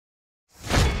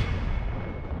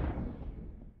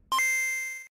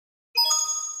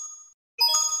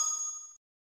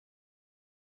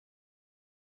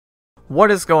What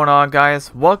is going on,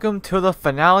 guys? Welcome to the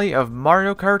finale of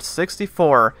Mario Kart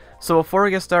 64. So before we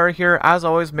get started here, as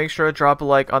always, make sure to drop a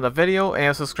like on the video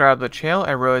and subscribe to the channel.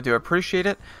 I really do appreciate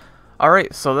it.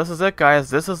 Alright, so this is it, guys.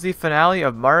 This is the finale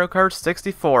of Mario Kart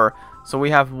 64. So we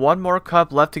have one more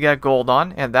cup left to get gold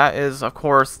on, and that is, of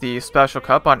course, the special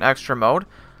cup on extra mode.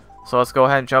 So let's go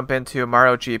ahead and jump into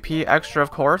Mario GP extra,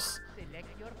 of course.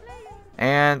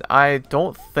 And I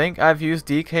don't think I've used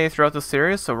DK throughout the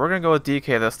series, so we're going to go with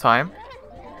DK this time.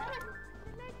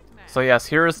 So yes,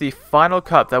 here is the final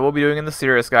cup that we'll be doing in the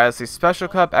series, guys. The special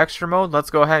cup extra mode.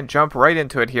 Let's go ahead and jump right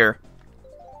into it here.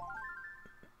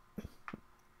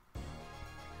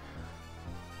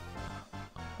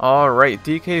 Alright,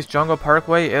 DK's Jungle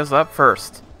Parkway is up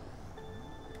first.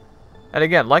 And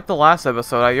again, like the last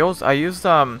episode, I used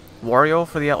Wario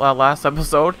for the last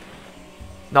episode.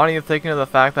 Not even thinking of the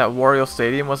fact that Wario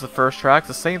Stadium was the first track. It's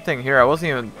the same thing here. I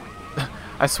wasn't even...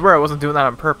 I swear I wasn't doing that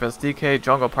on purpose. DK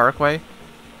Jungle Parkway.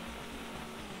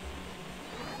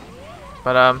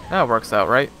 But, that works out,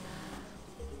 right?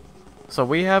 So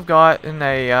we have gotten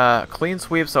a clean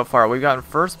sweep so far. We've gotten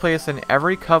first place in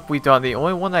every cup we've done. The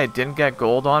only one that I didn't get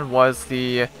gold on was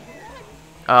the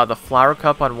Flower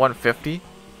Cup on 150.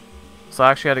 So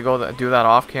I actually had to go do that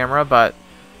off camera, but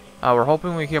we're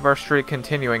hoping we keep our streak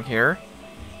continuing here.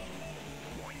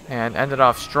 And ended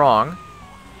off strong.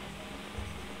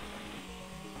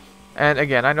 And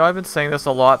again, I know I've been saying this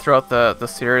a lot throughout the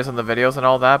series and the videos and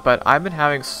all that, but I've been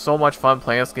having so much fun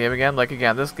playing this game again. Like,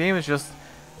 again, this game is just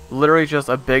literally just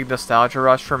a big nostalgia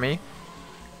rush for me.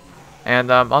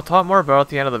 And I'll talk more about it at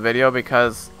the end of the video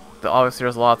because obviously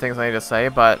there's a lot of things I need to say,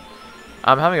 but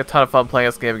I'm having a ton of fun playing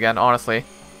this game again, honestly.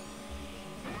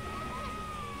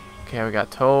 Okay, we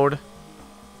got Toad.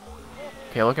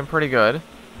 Okay, looking pretty good.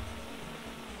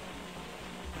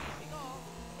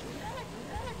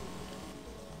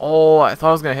 Oh, I thought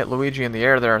I was going to hit Luigi in the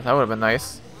air there. That would have been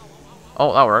nice.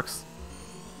 Oh, that works.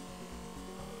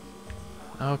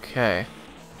 Okay.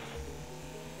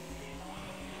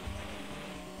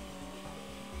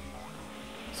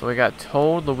 So we got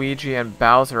Toad, Luigi, and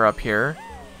Bowser up here.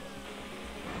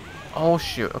 Oh,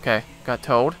 shoot. Okay, got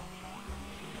Toad.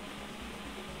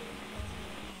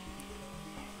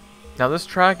 Now, this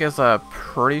track is a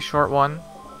pretty short one.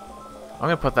 I'm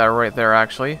going to put that right there,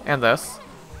 actually. And this.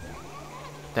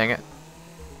 Dang it.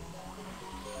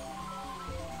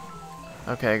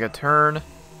 Okay, good turn.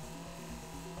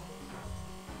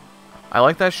 I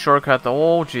like that shortcut.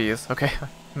 Oh, jeez. Okay,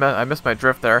 I missed my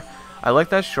drift there. I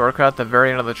like that shortcut at the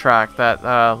very end of the track. That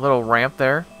little ramp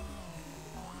there.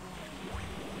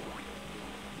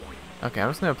 Okay, I'm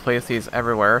just going to place these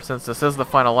everywhere since this is the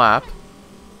final lap.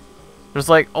 There's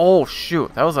like... Oh,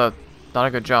 shoot. That was not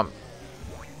a good jump.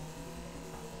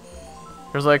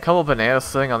 There's like a couple bananas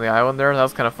sitting on the island there. That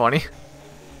was kind of funny.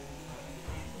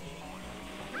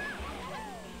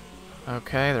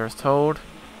 Okay, there's Toad.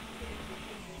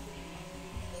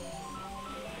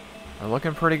 We're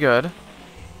looking pretty good.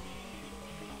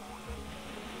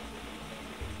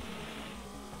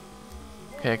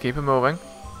 Okay, keep it moving.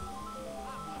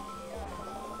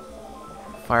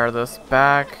 Fire this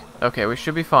back. Okay, we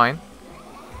should be fine.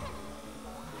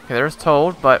 Okay, there's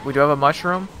Toad, but we do have a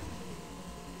mushroom.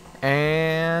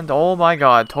 And, oh my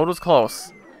god, Toad was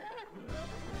close.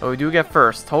 But we do get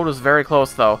first. Toad was very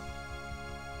close, though.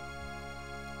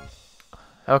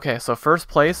 Okay, so first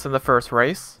place in the first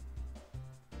race.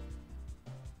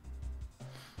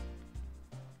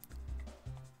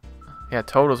 Yeah,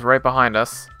 Toad was right behind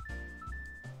us.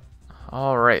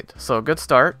 Alright, so good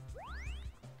start.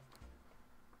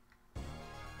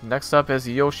 Next up is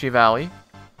Yoshi Valley.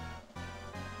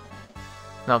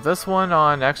 Now this one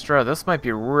on extra, this might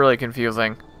be really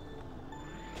confusing.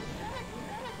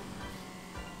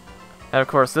 And of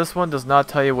course this one does not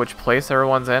tell you which place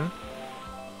everyone's in.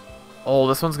 Oh,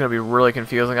 this one's going to be really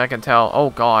confusing, I can tell. Oh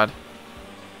god.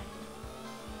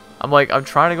 I'm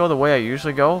trying to go the way I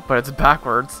usually go, but it's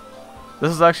backwards.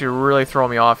 This is actually really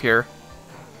throwing me off here.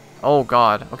 Oh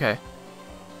god, okay.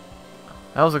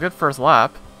 That was a good first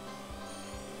lap.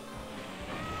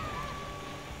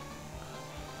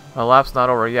 My lap's not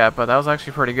over yet, but that was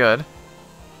actually pretty good.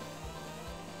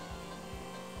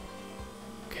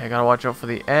 Okay, I gotta watch out for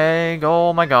the egg.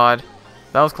 Oh my god.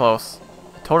 That was close.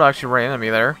 Toad actually ran into me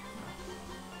there.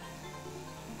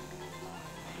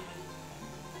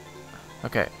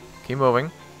 Okay, keep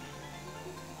moving.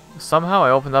 Somehow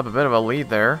I opened up a bit of a lead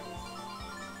there.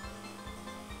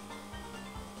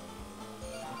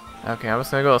 Okay, I'm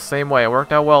just gonna go the same way. It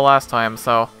worked out well last time,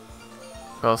 so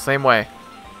go the same way.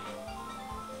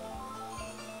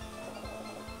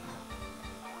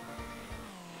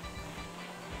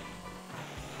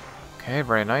 Okay,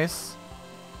 very nice.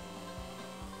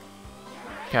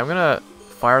 Okay, I'm gonna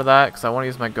fire that because I want to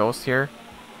use my ghost here.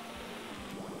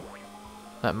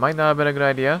 That might not have been a good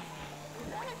idea.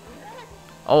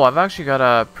 Oh, I've actually got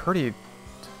a pretty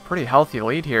healthy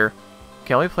lead here.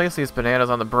 Okay, let me place these bananas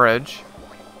on the bridge.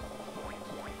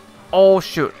 Oh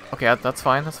shoot. Okay, that's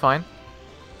fine. That's fine.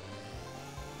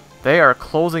 They are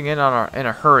closing in on in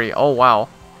a hurry. Oh wow.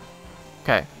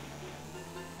 Okay.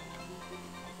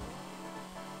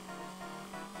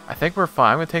 I think we're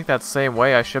fine. I'm gonna take that same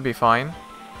way. I should be fine.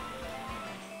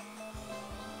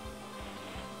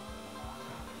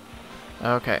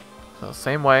 Okay, so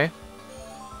same way.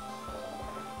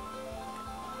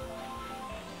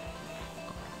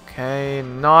 Okay,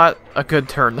 not a good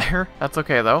turn there. That's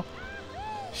okay though.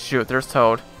 Shoot, there's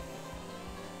Toad.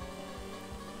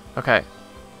 Okay.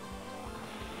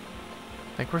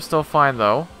 I think we're still fine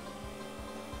though.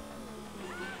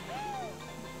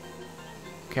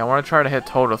 Okay, I want to try to hit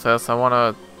Toad with this. I want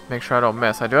to make sure I don't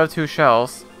miss. I do have 2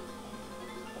 shells.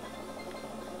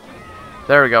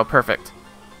 There we go, perfect.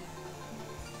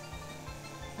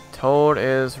 Toad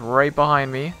is right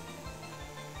behind me.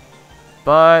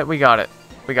 But we got it.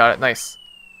 We got it, nice.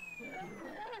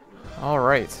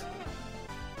 Alright.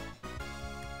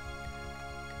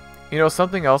 You know,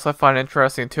 something else I find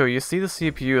interesting too. You see the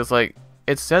CPU is like,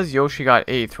 it says Yoshi got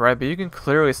 8th, right? But you can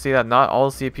clearly see that not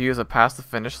all the CPUs have passed the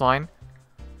finish line.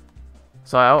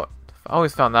 So I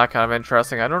always found that kind of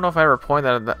interesting. I don't know if I ever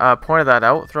pointed that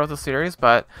out throughout the series,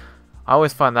 but I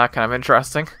always find that kind of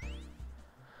interesting.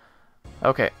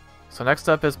 Okay, so next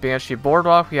up is Banshee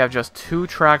Boardwalk. We have just 2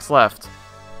 tracks left.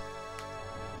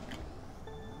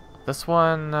 This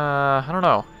one, I don't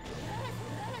know.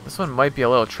 This one might be a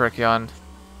little tricky on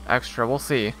extra. We'll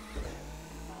see.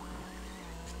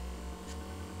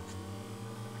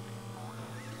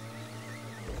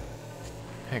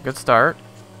 Okay, good start.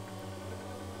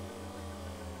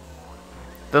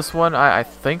 This one, I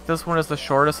think this one is the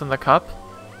shortest in the cup.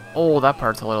 Oh, that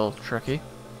part's a little tricky.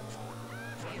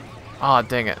 Ah,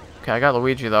 dang it. Okay, I got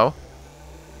Luigi, though.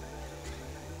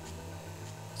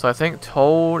 So I think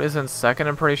Toad is in second,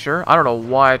 I'm pretty sure. I don't know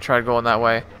why I tried going that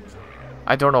way.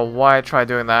 I don't know why I tried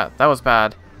doing that. That was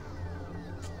bad.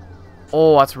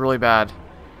 Oh, that's really bad.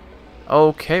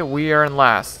 Okay, we are in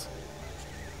last.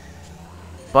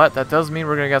 But that does mean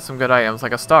we're going to get some good items,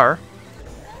 like a star.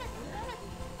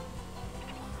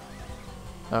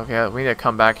 Okay, we need to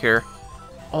come back here.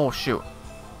 Oh, shoot.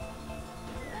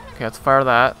 Okay, let's fire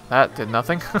that. That did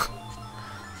nothing.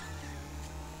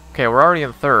 Okay, we're already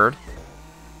in third.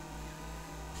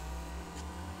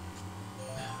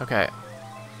 Okay.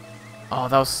 Oh,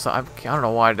 that was... I don't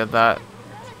know why I did that.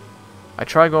 I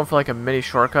tried going for like a mini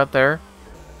shortcut there.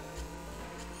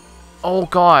 Oh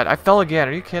god, I fell again.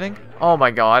 Are you kidding? Oh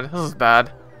my god, this is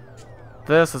bad.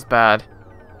 This is bad.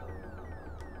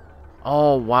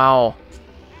 Oh, wow.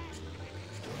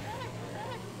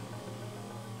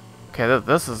 Okay,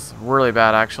 this is really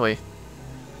bad, actually.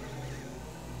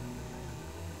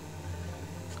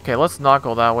 Okay, let's not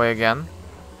go that way again.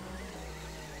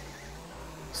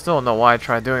 Still don't know why I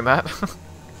tried doing that.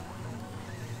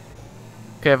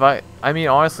 Okay, if I mean,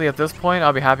 honestly, at this point,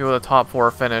 I'll be happy with a top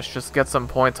 4 finish. Just get some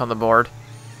points on the board.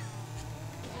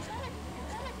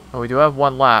 And we do have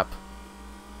 1 lap.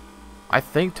 I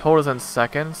think Toad is in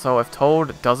second, so if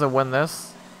Toad doesn't win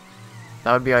this,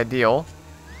 that would be ideal.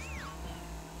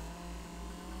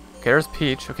 Okay, there's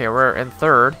Peach. Okay, we're in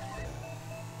third.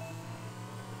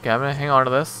 Okay, I'm gonna hang on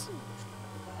to this.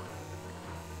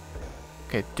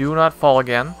 Okay, do not fall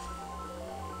again.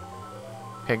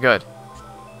 Okay, good.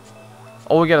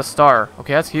 Oh, we get a star.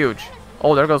 Okay, that's huge.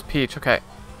 Oh, there goes Peach. Okay.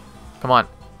 Come on.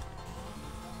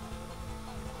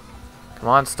 Come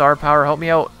on, star power, help me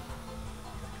out.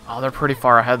 Oh, they're pretty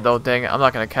far ahead, though. Dang it. I'm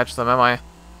not gonna catch them, am I?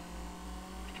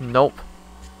 Nope.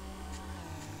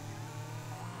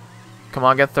 Come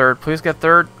on, get third. Please get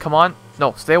third. Come on.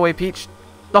 No, stay away, Peach.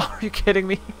 Oh, are you kidding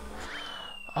me?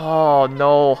 Oh,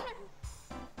 no.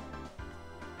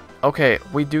 Okay,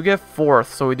 we do get 4th,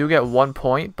 so we do get 1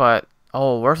 point, but...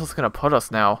 Oh, where's this gonna put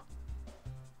us now?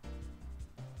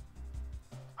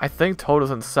 I think Toad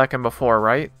was in second before,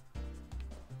 right?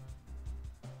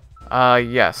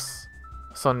 Yes.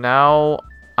 So now...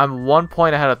 I'm 1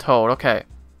 point ahead of Toad. Okay.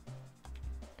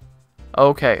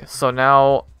 Okay, so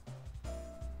now...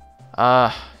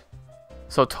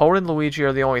 So Toad and Luigi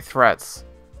are the only threats.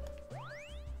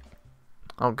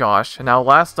 Oh gosh. And now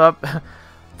last up,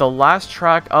 the last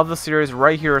track of the series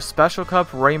right here, Special Cup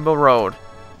Rainbow Road.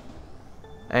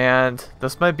 And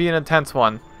this might be an intense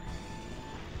one.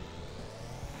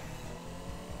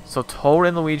 So Toad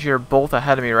and Luigi are both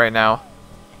ahead of me right now.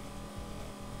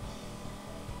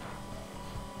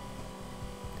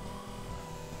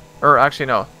 Or actually,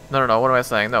 no. No. What am I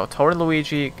saying? No, Toad and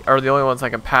Luigi are the only ones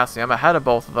that can pass me. I'm ahead of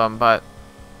both of them, but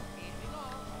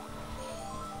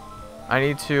I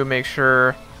need to make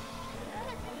sure.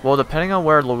 Well, depending on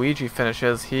where Luigi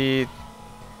finishes, he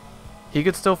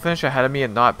could still finish ahead of me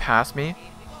and not pass me.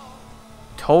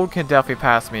 Toad can definitely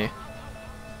pass me.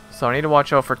 So I need to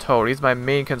watch out for Toad. He's my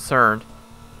main concern.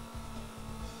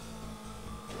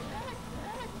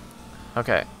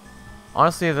 Okay.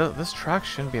 Honestly, this track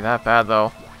shouldn't be that bad,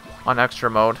 though. On extra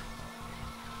mode.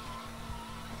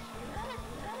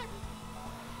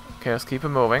 Okay, let's keep it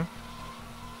moving.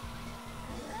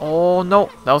 Oh, no.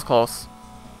 That was close.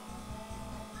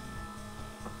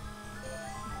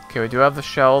 Okay, we do have the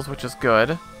shells, which is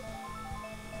good.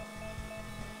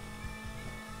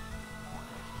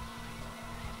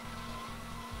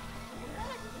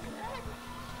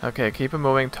 Okay, keep it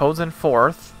moving. Toad's in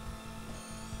 4th.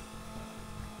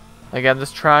 Again,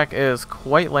 this track is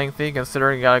quite lengthy,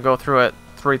 considering you gotta go through it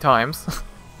 3 times.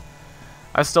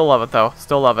 I still love it, though.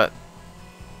 Still love it.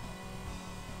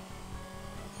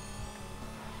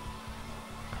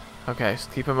 Okay,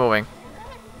 just keep it moving.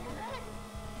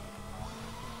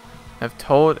 If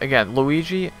Toad... Again,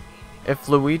 Luigi... If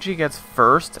Luigi gets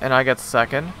 1st and I get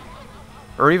 2nd,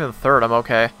 or even 3rd, I'm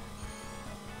okay.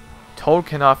 Toad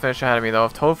cannot finish ahead of me, though.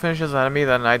 If Toad finishes ahead of me,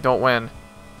 then I don't win.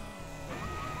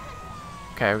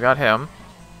 Okay, we got him.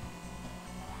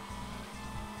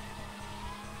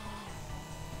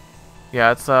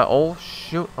 Yeah, it's, oh,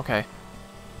 shoot. Okay.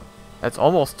 It's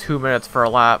almost 2 minutes for a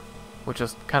lap, which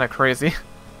is kind of crazy.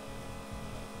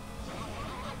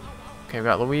 Okay, we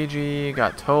got Luigi,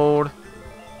 got Toad.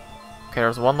 Okay,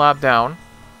 there's 1 lap down.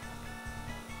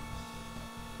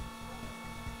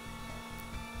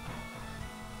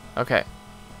 Okay.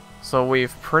 So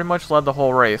we've pretty much led the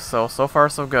whole race, so far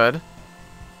so good.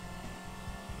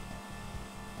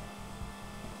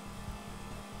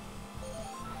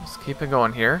 Just keep it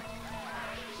going here.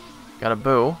 Got a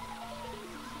boo.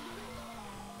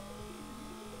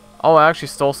 Oh, I actually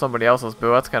stole somebody else's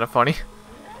boo. That's kind of funny.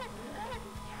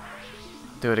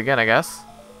 Do it again, I guess.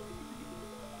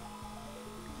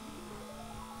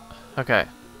 Okay.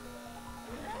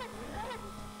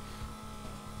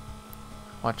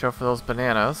 Watch out for those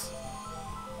bananas.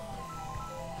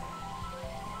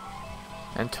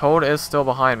 And Toad is still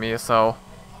behind me, so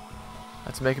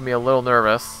that's making me a little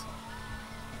nervous.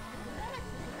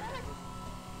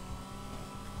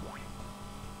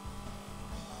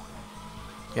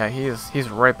 Yeah, he's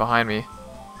right behind me.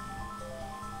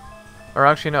 Or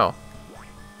actually, no.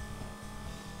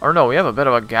 Or no, we have a bit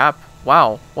of a gap.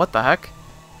 Wow, what the heck?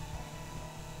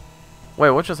 Wait,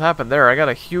 what just happened there? I got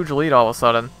a huge lead all of a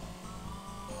sudden.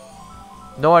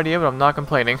 No idea, but I'm not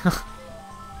complaining.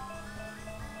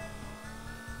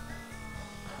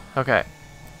 Okay.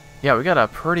 Yeah, we got a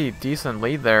pretty decent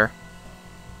lead there.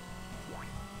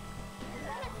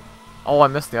 Oh, I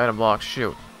missed the item block.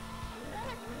 Shoot.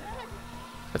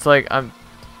 It's like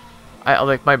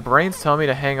like my brain's telling me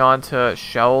to hang on to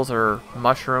shells or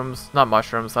mushrooms, not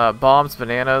mushrooms, bombs,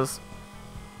 bananas,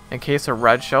 in case of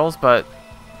red shells, but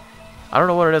I don't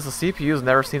know what it is. The CPUs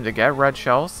never seem to get red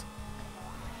shells.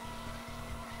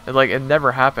 It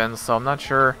never happens, so I'm not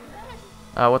sure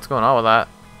what's going on with that.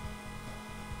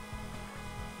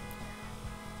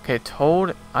 Okay,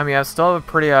 Toad. I mean, I still have a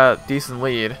pretty decent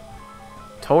lead.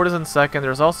 Toad is in 2nd.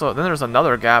 There's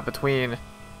another gap between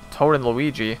Toad and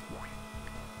Luigi.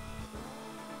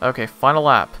 Okay, final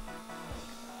lap.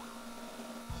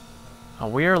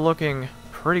 We are looking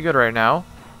pretty good right now.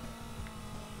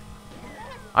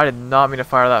 I did not mean to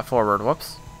fire that forward.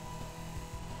 Whoops.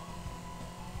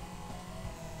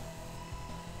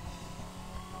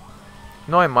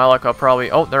 Knowing my luck, I'll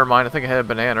probably... Oh, never mind. I think I hit a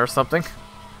banana or something.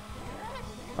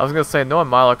 I was going to say, knowing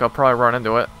my luck, I'll probably run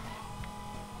into it.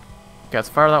 Okay, let's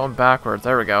fire that one backwards.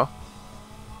 There we go.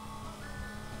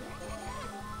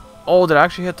 Oh, did I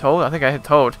actually hit Toad? I think I hit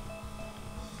Toad.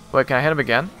 Wait, can I hit him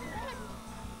again?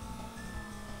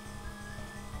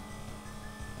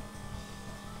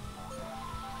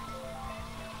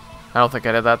 I don't think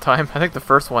I did that time. I think the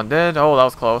first one did. Oh, that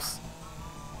was close.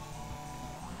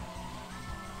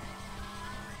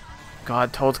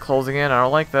 God, Toad's closing in. I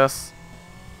don't like this.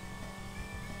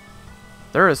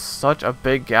 There is such a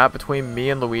big gap between me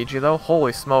and Luigi, though.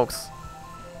 Holy smokes.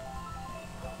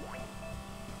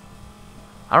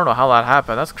 I don't know how that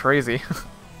happened. That's crazy.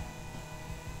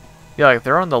 Yeah, like,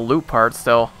 they're on the loop part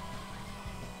still.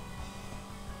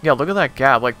 Yeah, look at that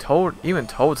gap. Like, Toad, even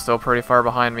Toad's still pretty far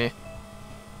behind me.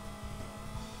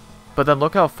 But then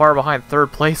look how far behind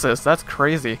 3rd place is. That's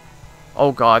crazy.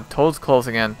 Oh god, Toad's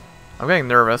closing in. I'm getting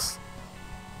nervous.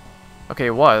 Okay,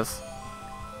 it was.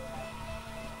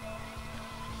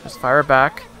 Just fire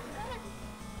back.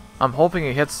 I'm hoping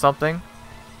he hits something.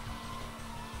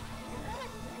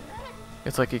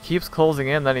 It's like he keeps closing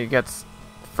in, then he gets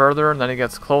further, and then he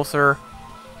gets closer.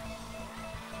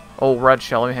 Oh, red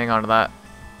shell. Let me hang on to that.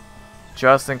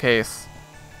 Just in case.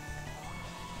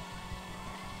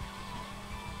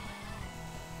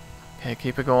 Okay,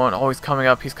 keep it going. Oh, he's coming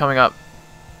up. He's coming up.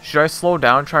 Should I slow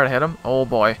down and try to hit him? Oh,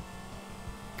 boy.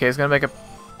 Okay, he's gonna make a...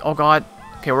 Oh, God.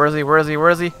 Okay, where is he? Where is he? Where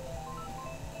is he?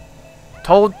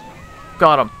 Toad.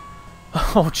 Got him.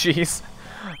 Oh, jeez.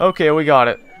 Okay, we got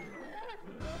it.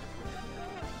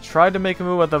 Tried to make a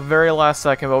move at the very last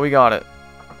second, but we got it.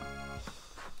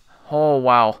 Oh,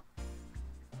 wow.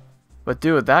 But,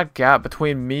 dude, that gap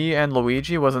between me and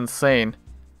Luigi was insane.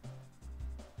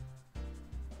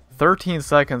 13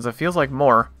 seconds. It feels like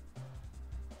more.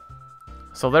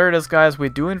 So there it is, guys. We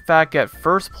do, in fact, get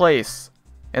first place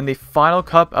in the final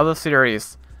cup of the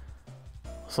series.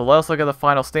 So let's look at the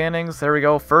final standings. There we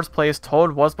go. First place,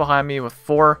 Toad was behind me with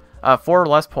four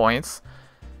less points.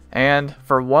 And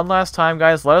for one last time,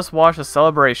 guys, let us watch the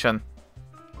celebration.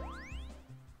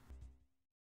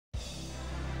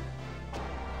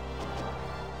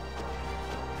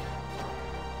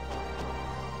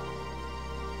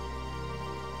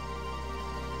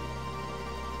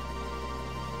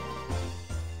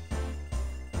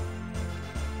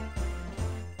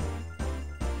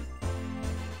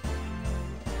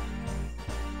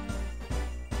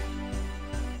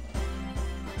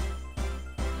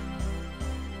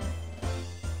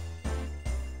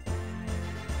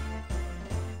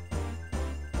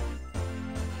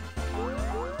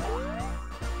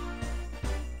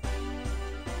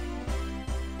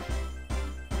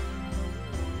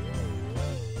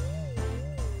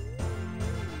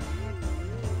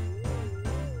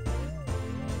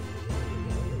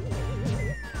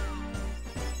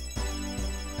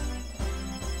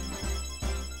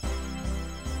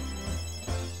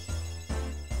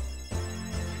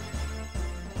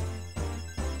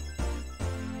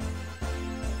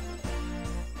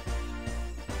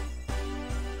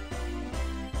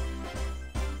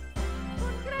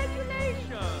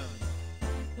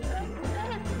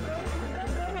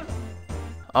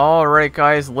 Alright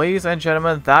guys, ladies and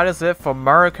gentlemen, that is it for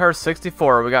Mario Kart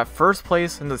 64. We got first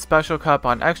place in the Special Cup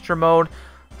on Extra Mode.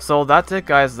 So that's it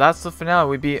guys, that's the finale.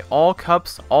 We beat all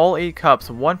cups, all 8 cups,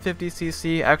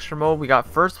 150cc Extra Mode. We got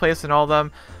first place in all of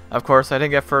them. Of course, I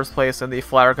didn't get first place in the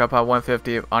Flatter Cup on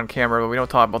 150 on camera, but we don't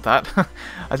talk about that.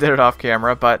 I did it off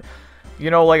camera, but... You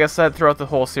know, like I said throughout the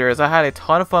whole series, I had a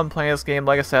ton of fun playing this game.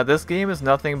 Like I said, this game is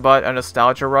nothing but a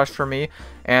nostalgia rush for me,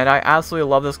 and I absolutely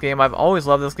love this game. I've always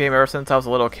loved this game ever since I was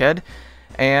a little kid,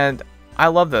 and I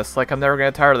love this. Like, I'm never going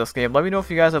to get tired of this game. Let me know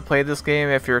if you guys have played this game,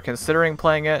 if you're considering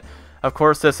playing it. Of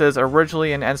course, this is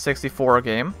originally an N64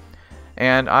 game,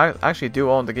 and I actually do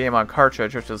own the game on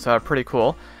cartridge, which is pretty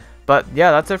cool. But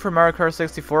yeah, that's it for Mario Kart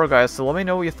 64, guys. So let me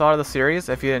know what you thought of the series,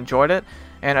 if you enjoyed it.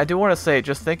 And I do want to say,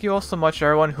 just thank you all so much,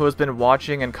 everyone who has been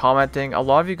watching and commenting. A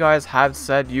lot of you guys have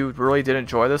said you really did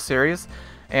enjoy this series,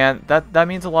 and that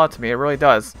means a lot to me. It really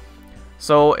does.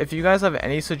 So if you guys have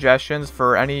any suggestions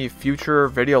for any future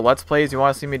video Let's Plays you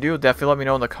want to see me do, definitely let me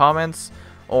know in the comments,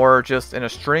 or just in a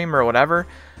stream or whatever.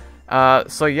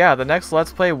 So yeah, the next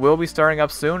Let's Play will be starting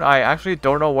up soon. I actually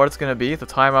don't know what it's going to be at the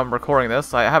time I'm recording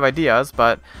this. I have ideas,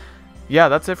 but... yeah,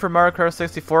 that's it for Mario Kart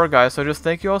 64, guys. So just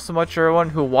thank you all so much, everyone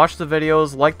who watched the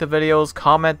videos, liked the videos,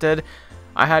 commented.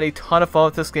 I had a ton of fun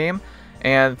with this game,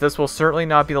 and this will certainly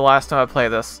not be the last time I play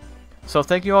this. So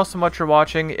thank you all so much for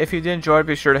watching. If you did enjoy it,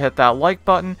 be sure to hit that like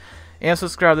button and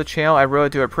subscribe to the channel. I really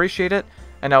do appreciate it,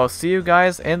 and I will see you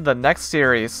guys in the next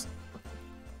series.